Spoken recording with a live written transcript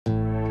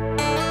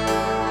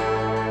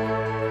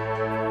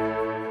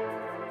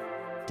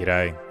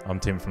G'day, I'm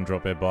Tim from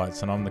Drop Bear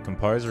Bytes and I'm the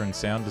composer and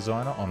sound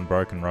designer on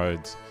Broken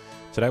Roads.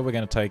 Today we're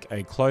going to take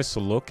a closer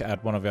look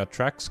at one of our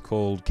tracks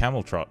called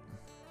Cameltrot.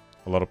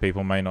 A lot of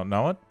people may not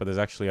know it, but there's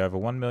actually over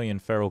 1 million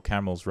feral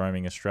camels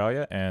roaming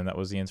Australia, and that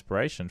was the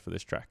inspiration for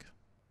this track.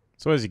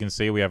 So as you can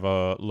see, we have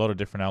a lot of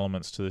different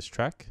elements to this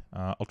track.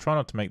 I'll try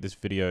not to make this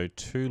video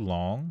too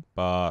long,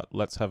 but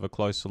let's have a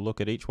closer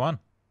look at each one.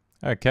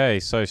 Okay,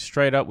 so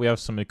straight up we have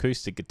some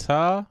acoustic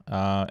guitar,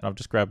 and I've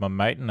just grabbed my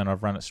Maton and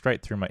I've run it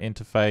straight through my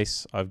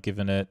interface. I've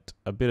given it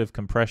a bit of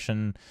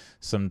compression,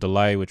 some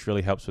delay, which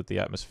really helps with the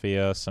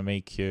atmosphere, some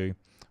EQ.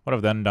 What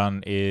I've then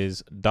done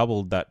is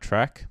doubled that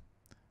track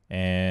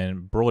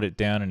and brought it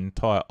down an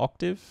entire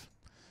octave.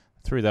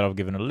 Through that I've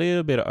given a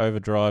little bit of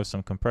overdrive,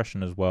 some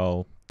compression as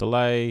well,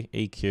 delay,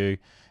 EQ,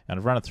 and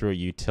I've run it through a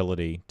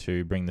utility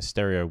to bring the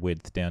stereo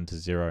width down to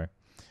 0.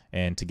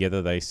 And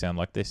together they sound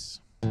like this.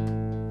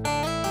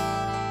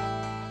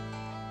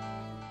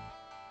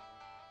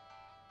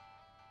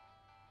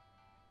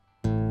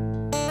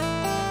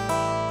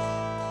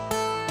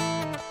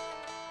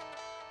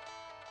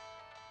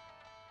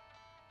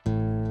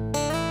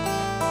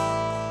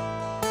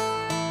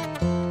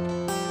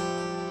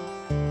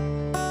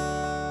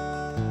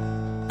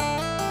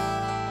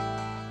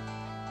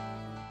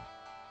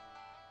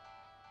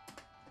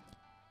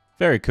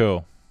 Very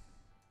cool.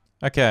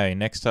 Okay,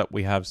 next up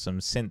we have some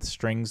synth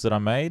strings that I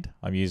made.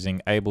 I'm using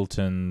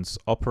Ableton's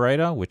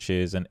operator, which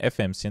is an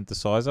FM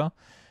synthesizer,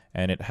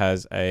 and it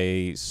has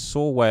a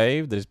saw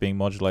wave that is being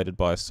modulated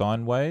by a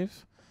sine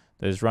wave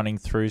that is running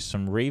through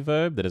some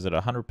reverb that is at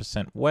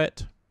 100%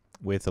 wet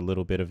with a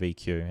little bit of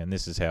EQ, and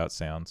this is how it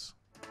sounds.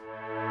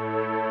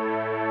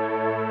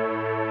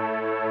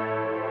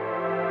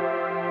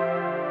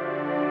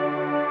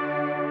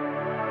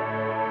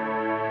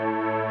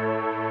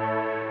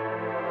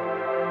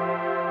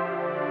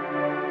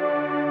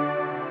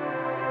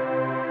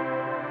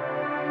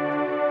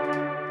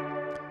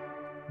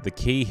 The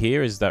key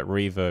here is that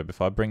reverb. If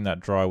I bring that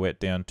dry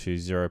wet down to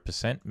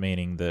 0%,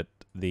 meaning that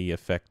the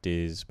effect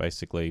is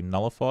basically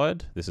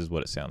nullified, this is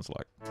what it sounds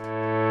like.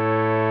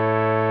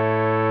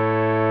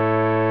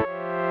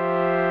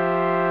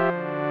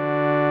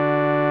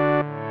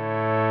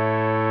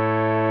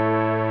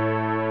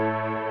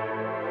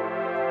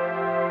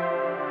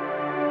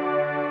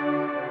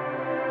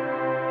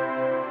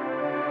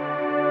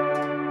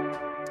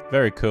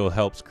 Very cool,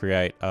 helps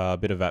create a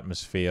bit of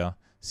atmosphere.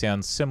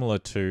 Sounds similar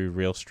to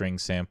real string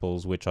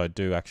samples, which I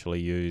do actually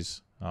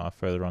use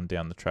further on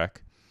down the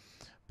track,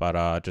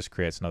 but just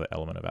creates another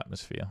element of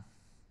atmosphere.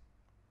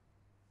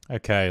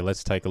 Okay,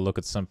 let's take a look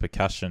at some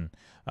percussion.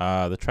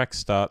 The track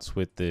starts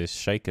with this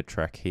shaker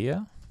track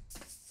here.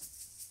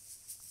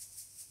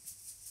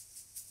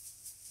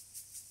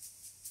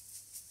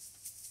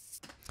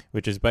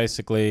 Which is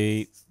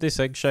basically this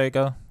egg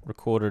shaker,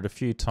 recorded a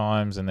few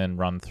times and then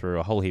run through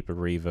a whole heap of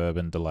reverb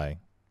and delay.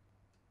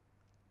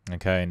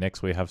 Okay,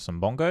 next we have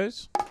some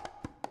bongos.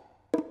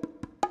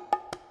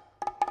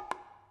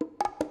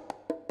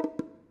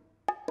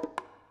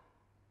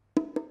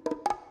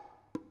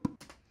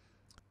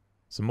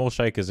 Some more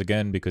shakers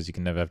again, because you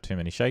can never have too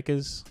many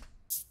shakers.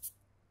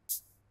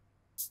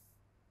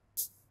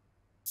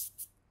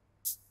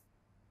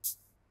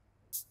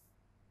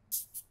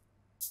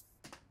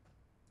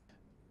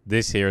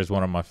 This here is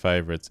one of my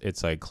favorites.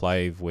 It's a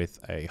clave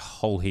with a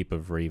whole heap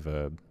of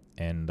reverb.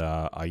 And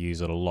I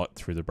use it a lot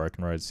through the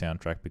Broken Roads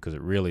soundtrack because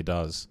it really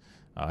does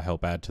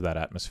help add to that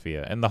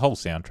atmosphere. And the whole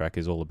soundtrack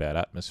is all about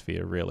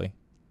atmosphere, really.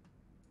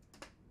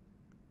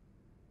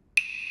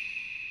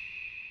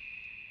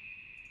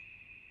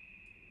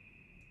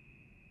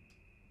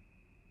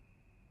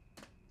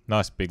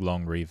 Nice big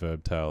long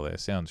reverb tail there,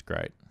 sounds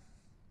great.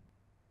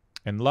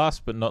 And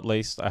last but not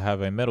least, I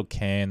have a metal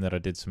can that I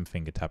did some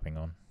finger tapping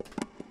on.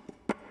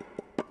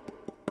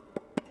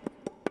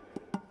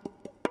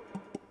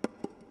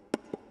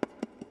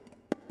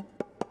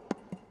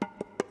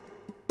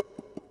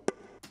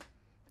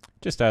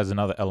 Just adds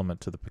another element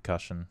to the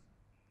percussion.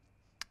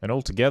 And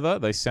all together,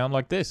 they sound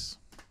like this.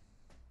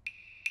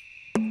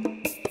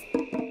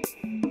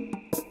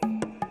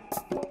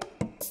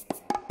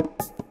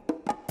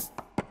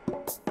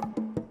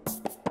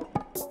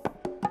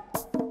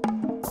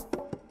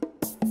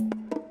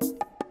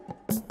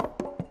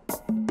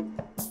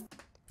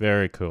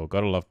 Very cool,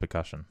 gotta love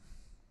percussion.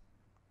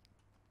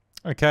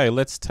 Okay,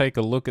 let's take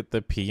a look at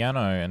the piano,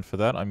 and for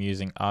that I'm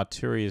using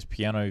Arturia's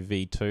Piano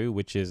V2,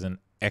 which is an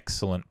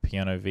excellent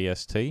piano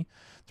VST.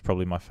 It's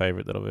probably my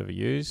favorite that I've ever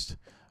used.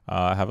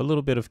 I have a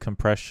little bit of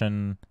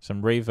compression,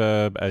 some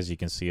reverb. As you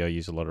can see, I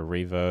use a lot of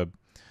reverb,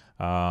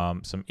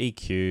 some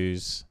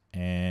EQs,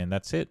 and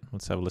that's it.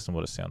 Let's have a listen to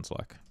what it sounds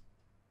like.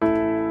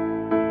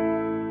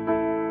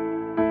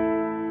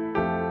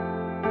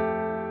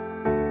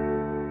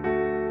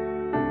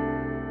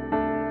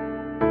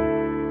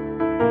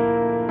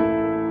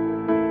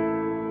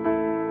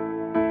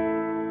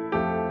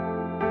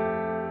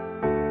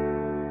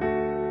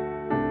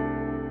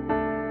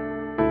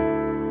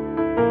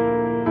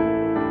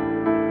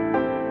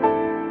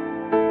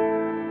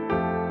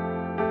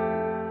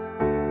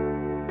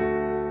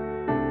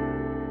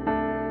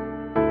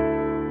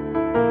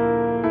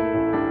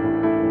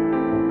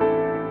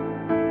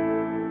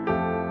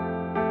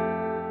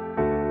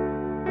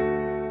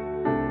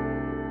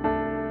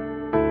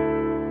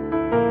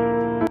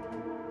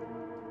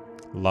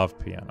 Love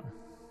piano.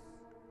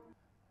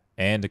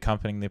 And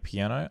accompanying the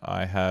piano,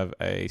 I have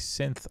a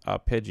synth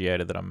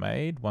arpeggiator that I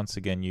made, once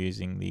again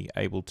using the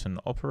Ableton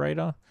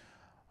operator.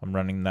 I'm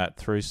running that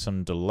through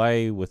some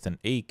delay with an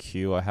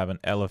EQ. I have an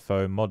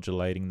LFO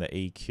modulating the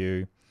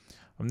EQ.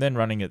 I'm then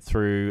running it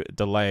through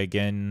delay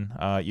again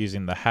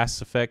using the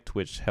Hass effect,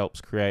 which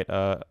helps create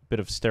a bit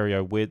of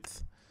stereo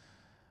width,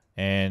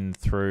 and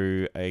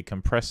through a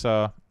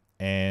compressor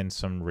and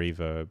some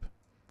reverb.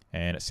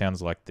 And it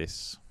sounds like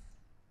this.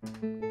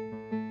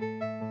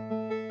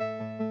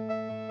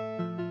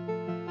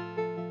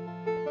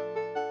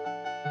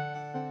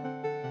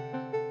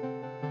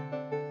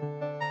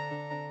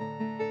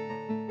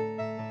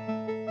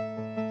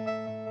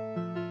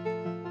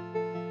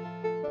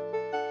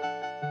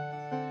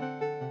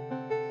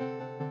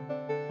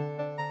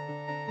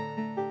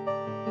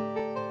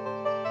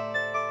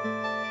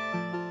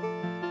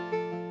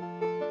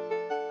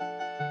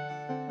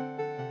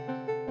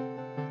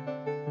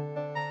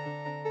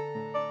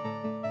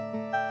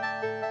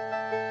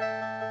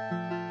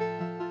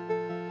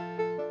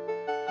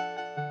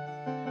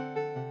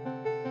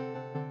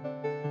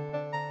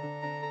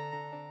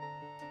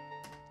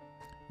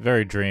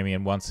 Very dreamy,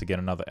 and once again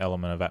another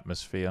element of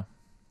atmosphere.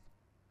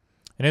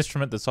 An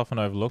instrument that's often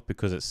overlooked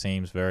because it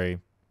seems very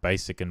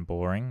basic and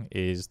boring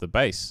is the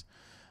bass.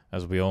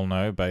 As we all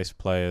know, bass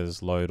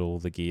players load all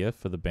the gear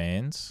for the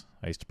bands.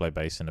 I used to play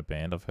bass in a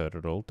band, I've heard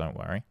it all, don't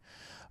worry.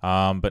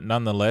 But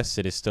nonetheless,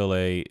 it is still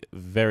a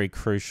very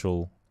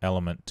crucial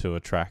element to a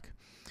track.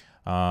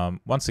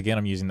 Once again,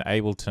 I'm using the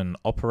Ableton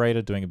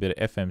operator, doing a bit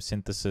of FM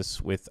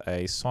synthesis with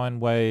a sine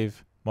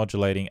wave,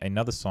 modulating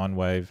another sine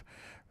wave,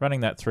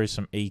 running that through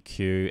some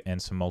EQ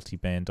and some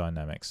multi-band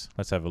dynamics.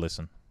 Let's have a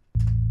listen.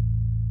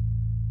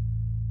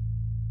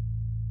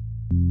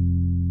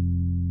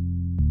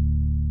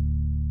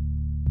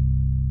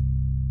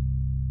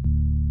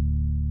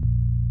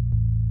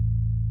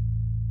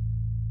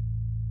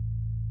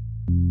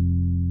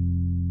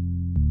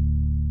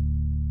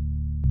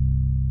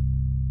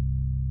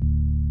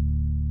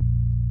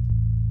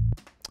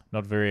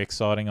 Not very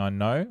exciting, I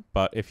know,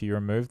 but if you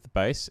remove the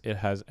bass, it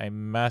has a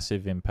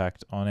massive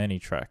impact on any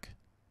track.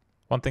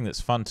 One thing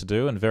that's fun to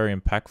do and very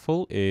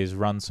impactful is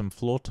run some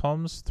floor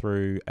toms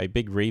through a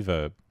big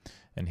reverb.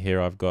 And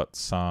here I've got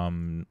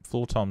some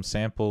floor tom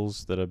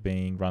samples that are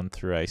being run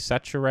through a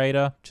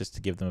saturator, just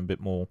to give them a bit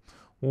more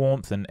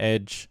warmth and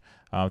edge,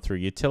 through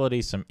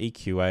utility, some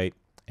EQ8,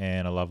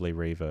 and a lovely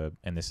reverb.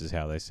 And this is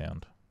how they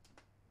sound.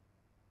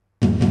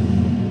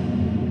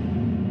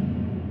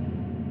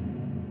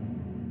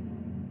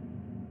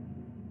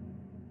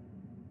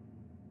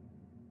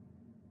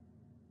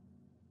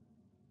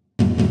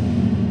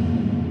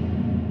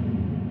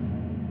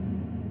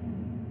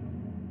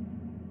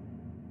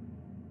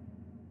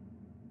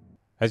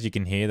 As you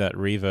can hear, that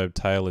reverb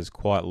tail is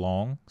quite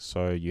long,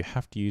 so you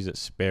have to use it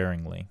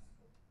sparingly.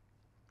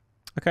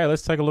 Okay,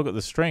 let's take a look at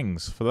the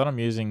strings. For that, I'm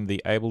using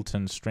the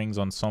Ableton Strings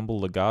Ensemble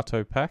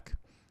Legato pack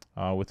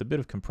with a bit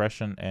of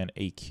compression and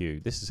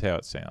EQ. This is how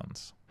it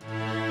sounds.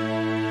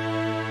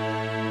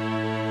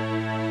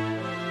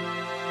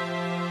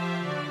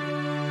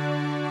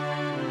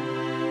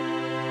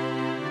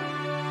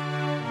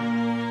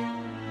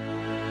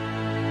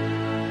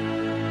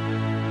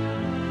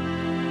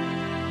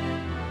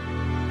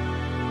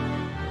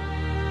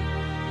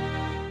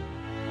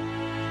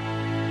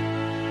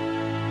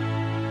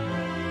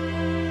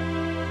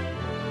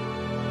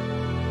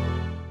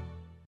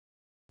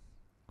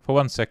 For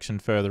one section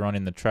further on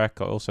in the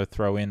track, I also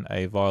throw in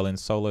a violin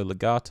solo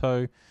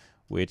legato,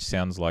 which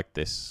sounds like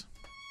this.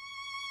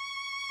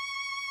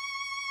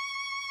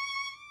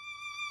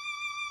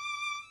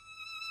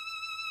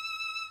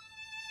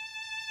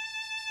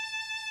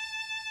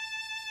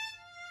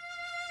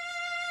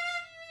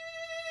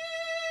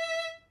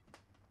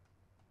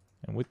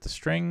 And with the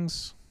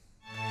strings,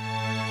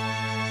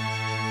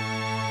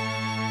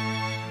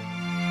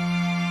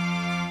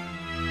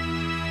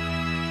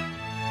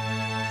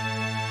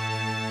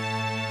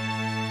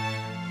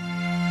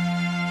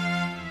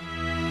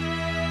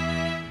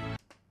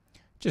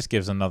 just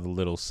gives another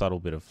little subtle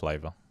bit of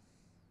flavour.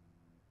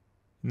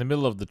 In the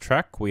middle of the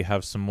track, we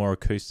have some more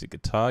acoustic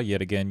guitar,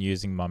 yet again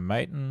using my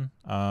Maton.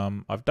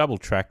 I've double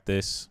tracked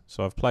this,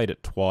 so I've played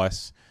it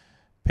twice,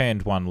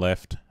 panned one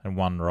left and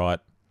one right,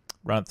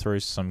 run it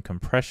through some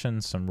compression,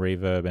 some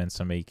reverb and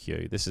some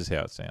EQ. This is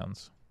how it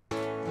sounds.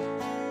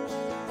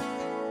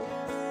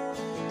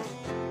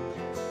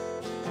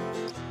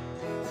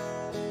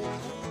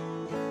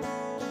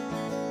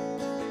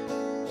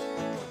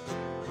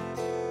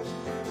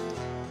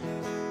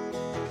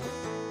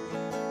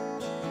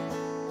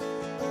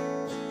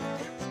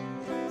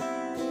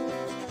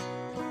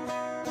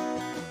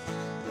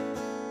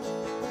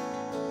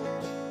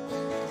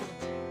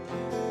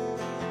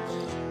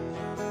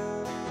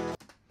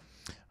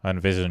 I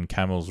envision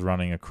camels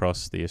running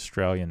across the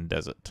Australian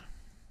desert.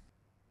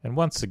 And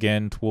once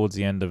again, towards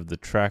the end of the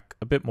track,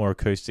 a bit more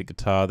acoustic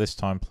guitar, this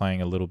time playing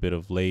a little bit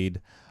of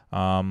lead.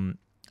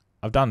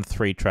 I've done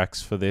 3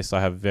 tracks for this. I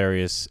have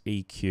various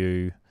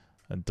EQ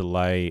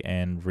delay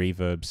and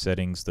reverb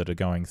settings that are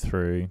going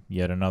through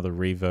yet another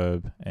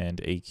reverb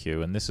and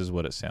EQ, and this is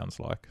what it sounds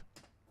like.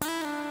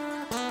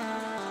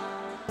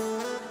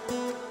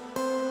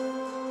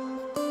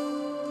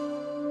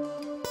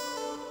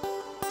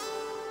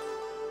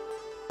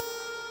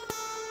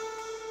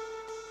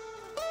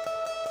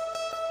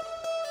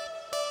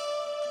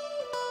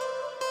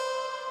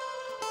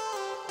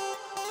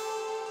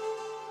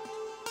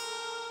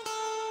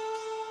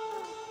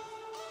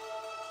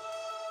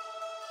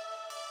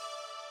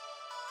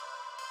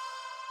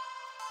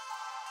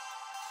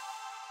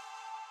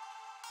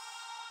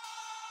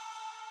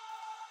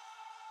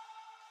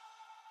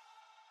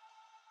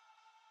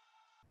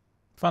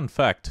 Fun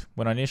fact,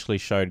 when I initially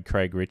showed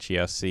Craig Ritchie,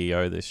 our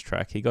CEO, this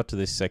track, he got to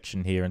this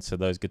section here and said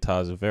those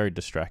guitars are very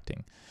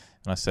distracting.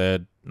 And I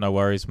said, no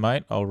worries,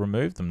 mate, I'll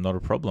remove them, not a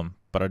problem.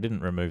 But I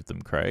didn't remove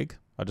them, Craig.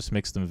 I just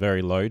mixed them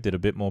very low, did a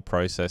bit more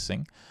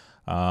processing,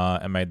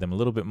 and made them a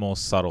little bit more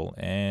subtle.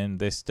 And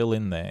they're still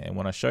in there. And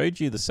when I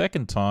showed you the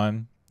second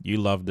time, you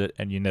loved it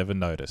and you never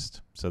noticed.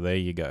 So there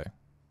you go.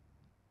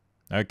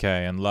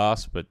 Okay, and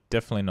last but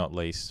definitely not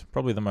least,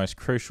 probably the most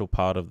crucial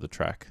part of the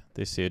track,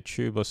 this here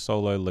tuba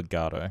solo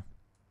legato.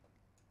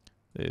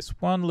 There's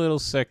one little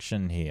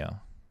section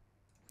here.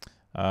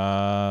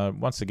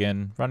 Once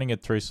again, running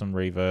it through some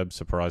reverb,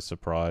 surprise,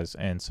 surprise,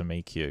 and some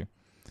EQ.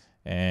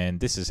 And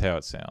this is how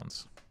it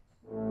sounds.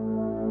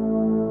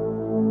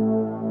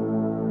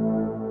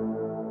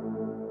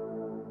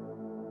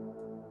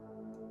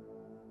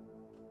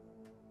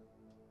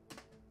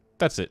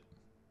 That's it.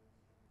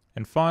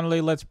 And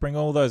finally, let's bring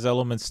all those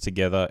elements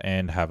together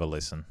and have a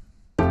listen.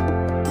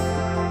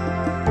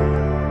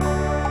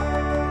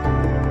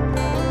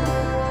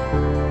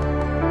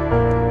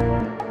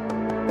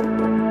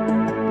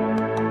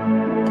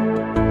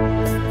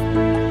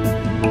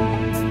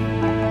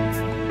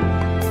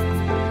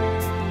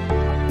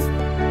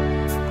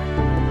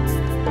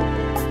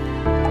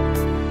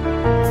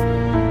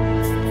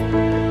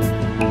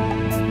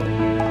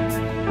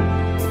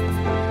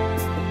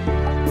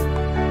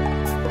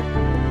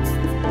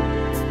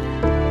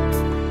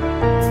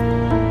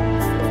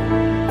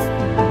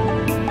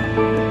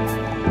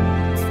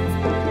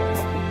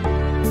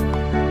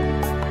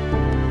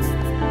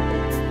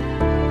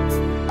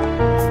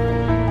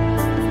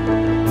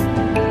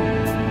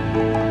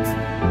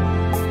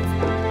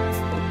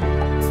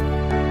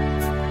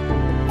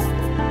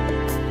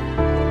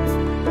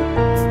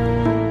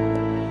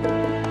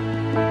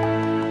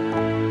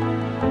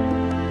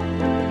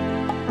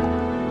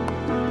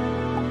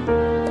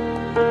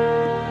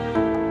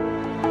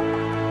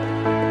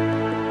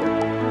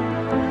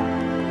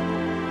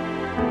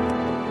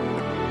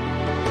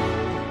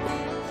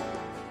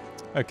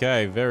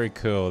 Okay, very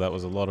cool. That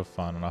was a lot of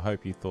fun, and I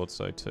hope you thought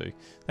so too.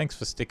 Thanks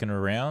for sticking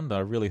around. I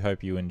really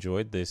hope you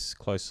enjoyed this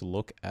closer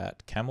look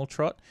at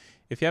Cameltrot.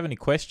 If you have any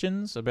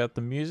questions about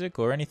the music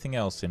or anything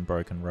else in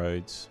Broken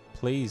Roads,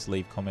 please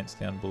leave comments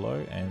down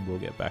below and we'll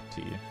get back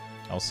to you.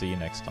 I'll see you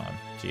next time.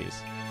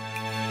 Cheers.